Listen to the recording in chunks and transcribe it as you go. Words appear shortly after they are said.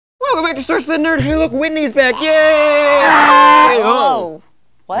Welcome back to SourceFedNERD. Hey, look, Whitney's back. Yay! Oh.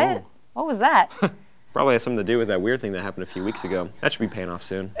 What? Whoa. What was that? Probably has something to do with that weird thing that happened a few weeks ago. That should be paying off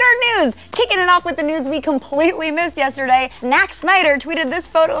soon. Nerd news! Kicking it off with the news we completely missed yesterday. Snack Snyder tweeted this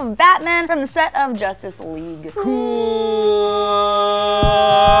photo of Batman from the set of Justice League.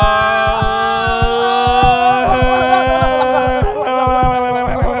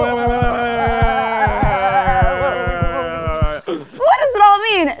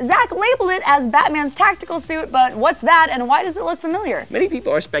 Zach labeled it as Batman's tactical suit, but what's that and why does it look familiar? Many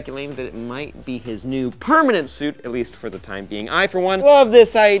people are speculating that it might be his new permanent suit, at least for the time being. I, for one, love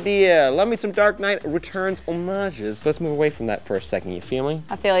this idea. Love me some Dark Knight Returns homages. Let's move away from that for a second, you feel me?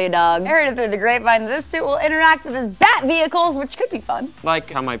 I feel you, dog. I heard it through the grapevine that this suit will interact with his bat vehicles, which could be fun. Like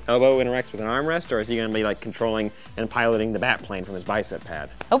how my elbow interacts with an armrest, or is he gonna be like controlling and piloting the bat plane from his bicep pad?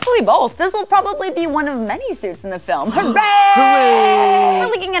 Hopefully both. This will probably be one of many suits in the film. Hooray! Hooray! We're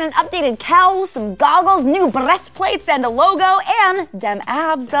looking at an updated cowl, some goggles, new breastplates, and a logo, and dem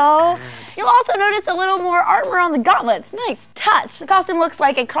abs though. You'll also notice a little more armor on the gauntlets. Nice touch. The costume looks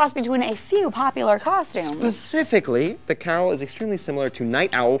like a cross between a few popular costumes. Specifically, the cowl is extremely similar to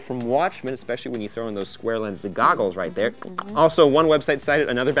Night Owl from Watchmen, especially when you throw in those square lens goggles right there. Also, one website cited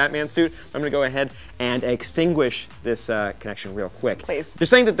another Batman suit. I'm gonna go ahead and extinguish this connection real quick. Please. They're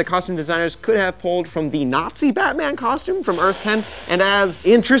saying that the costume designers could have pulled from the Nazi Batman costume from Earth 10, and as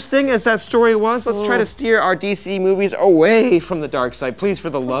interesting as that story was, let's try to steer our DC movies away from the dark side, please, for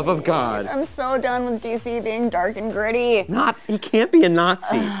the love of God. I'm so done with DC being dark and gritty. He can't be a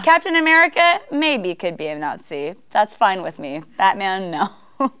Nazi. Captain America maybe could be a Nazi. That's fine with me. Batman, no.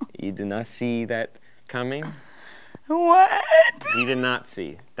 You did not see that coming? What? You did not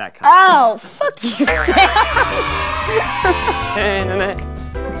see that coming. Oh, fuck you, Sam.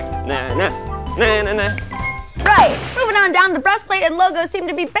 Right, moving on down, the breastplate and logo seem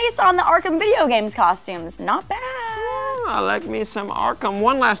to be based on the Arkham video games costumes. Not bad. I like me some Arkham.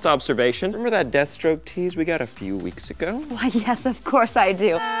 One last observation. Remember that Deathstroke tease we got a few weeks ago? Why, yes, of course I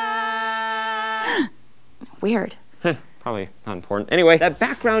do. Weird. Probably not important. Anyway, that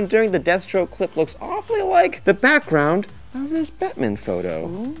background during the Deathstroke clip looks awfully like the background of this Batman photo.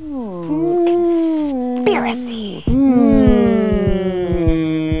 Ooh, conspiracy.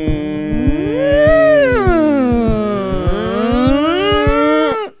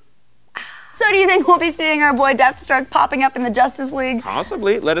 Do you think we'll be seeing our boy Deathstroke popping up in the Justice League?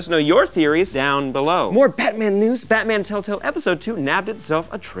 Possibly. Let us know your theories down below. More Batman news. Batman Telltale Episode 2 nabbed itself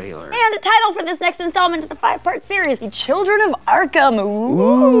a trailer. And a title for this next installment of the 5-part series, The Children of Arkham.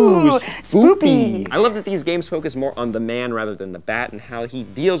 Ooh, spoopy. I love that these games focus more on the man rather than the bat and how he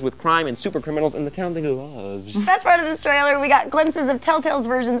deals with crime and super criminals in the town that he loves. Best part of this trailer, we got glimpses of Telltale's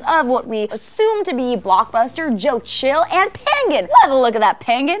versions of what we assume to be Blockbuster, Joe Chill, and Penguin. Love the look of that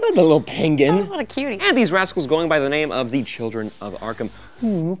penguin. Look at the little penguin. What a cutie. And these rascals going by the name of the Children of Arkham.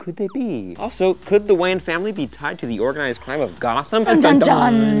 Who could they be? Also, could the Wayne family be tied to the organized crime of Gotham? Dun, dun,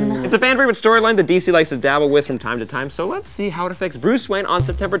 dun. It's a fan favorite storyline that DC likes to dabble with from time to time, so let's see how it affects Bruce Wayne on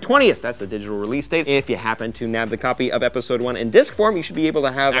September 20th. That's the digital release date. If you happen to nab the copy of Episode 1 in disc form, you should be able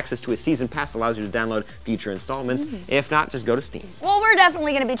to have access to a season pass that allows you to download future installments. If not, just go to Steam. Well, we're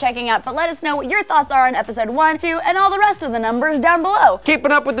definitely going to be checking out, but let us know what your thoughts are on Episode 1, 2, and all the rest of the numbers down below.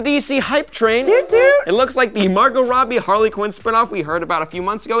 Keeping up with the DC hype train. Toot toot. It looks like the Margot Robbie Harley Quinn spinoff we heard about a few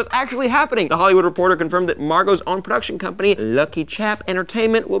months ago is actually happening. The Hollywood Reporter confirmed that Margot's own production company, Lucky Chap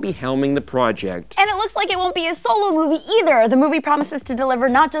Entertainment, will be helming the project. And it looks like it won't be a solo movie either. The movie promises to deliver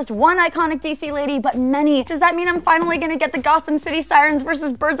not just one iconic DC lady, but many. Does that mean I'm finally gonna get the Gotham City Sirens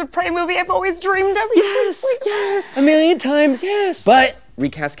versus Birds of Prey movie I've always dreamed of? Yes, yes, a million times, yes. But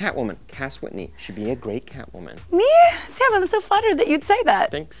recast Catwoman. Cass Whitney. She'd be a great Catwoman. Me? Sam, I'm so flattered that you'd say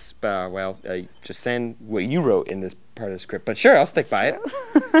that. Thanks. Just saying what you wrote in this part of the script, but sure, I'll stick by it.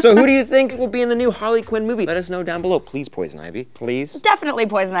 So who do you think will be in the new Harley Quinn movie? Let us know down below. Please, Poison Ivy. Please. Definitely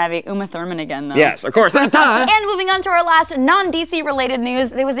Poison Ivy. Uma Thurman again, though. Yes, of course. And moving on to our last non-DC related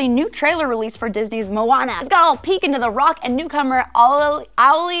news, there was a new trailer released for Disney's Moana. It's got a little peek into the rock and newcomer Auli.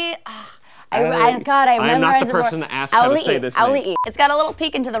 I am not the person to ask how to say this name. It's got a little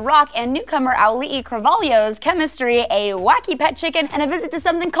peek into The Rock and newcomer Auli'i Cravalho's chemistry, a wacky pet chicken, and a visit to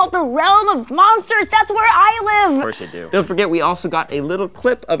something called the Realm of Monsters. That's where I live! Of course you do. Don't forget, we also got a little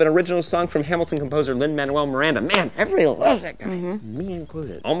clip of an original song from Hamilton composer Lin-Manuel Miranda. Man, everybody loves that guy. Me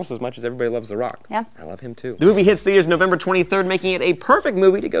included. Almost as much as everybody loves The Rock. Yeah. I love him too. The movie hits theaters November 23rd, making it a perfect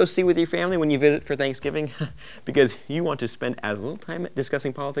movie to go see with your family when you visit for Thanksgiving, because you want to spend as little time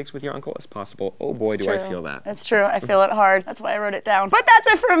discussing politics with your uncle as possible. possible. Oh boy, do I feel that. It's true. I feel it hard. That's why I wrote it down. But that's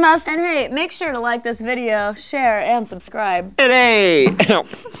it from us. And hey, make sure to like this video, share, and subscribe. And hey!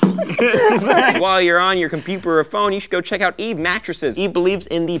 While you're on your computer or phone, you should go check out Eve Mattresses. Eve believes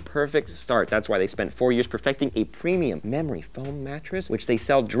in the perfect start. That's why they spent 4 years perfecting a premium memory foam mattress, which they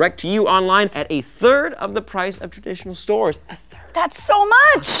sell direct to you online at 1/3 of the price of traditional stores. 1/3. That's so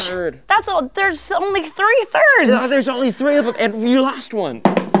much. 1/3. That's all. There's only 3/3. No, there's only 3 of them, and you lost one.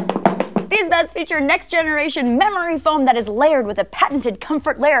 These beds feature next-generation memory foam that is layered with a patented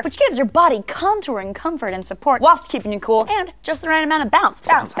comfort layer, which gives your body contouring comfort and support whilst keeping you cool and just the right amount of bounce.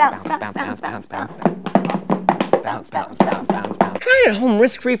 Bounce, bounce, bounce, bounce, bounce, bounce. Bounce, bounce, bounce, bounce, bounce. Try it at home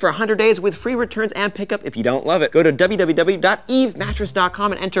risk-free for 100 days with free returns and pickup if you don't love it. Go to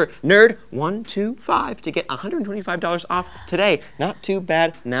www.evemattress.com and enter NERD125 to get $125 off today. Not too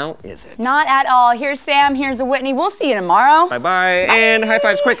bad now, is it? Not at all. Here's Sam, here's a Whitney. We'll see you tomorrow. Bye-bye, and high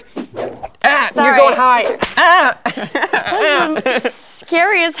fives quick. Sorry. You're going high. That's the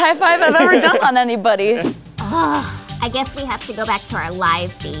scariest high five I've ever done on anybody. I guess we have to go back to our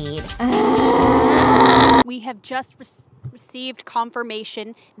live feed. We have just received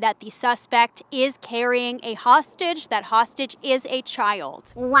confirmation that the suspect is carrying a hostage. That hostage is a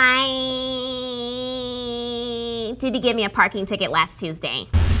child. Why did he give me a parking ticket last Tuesday?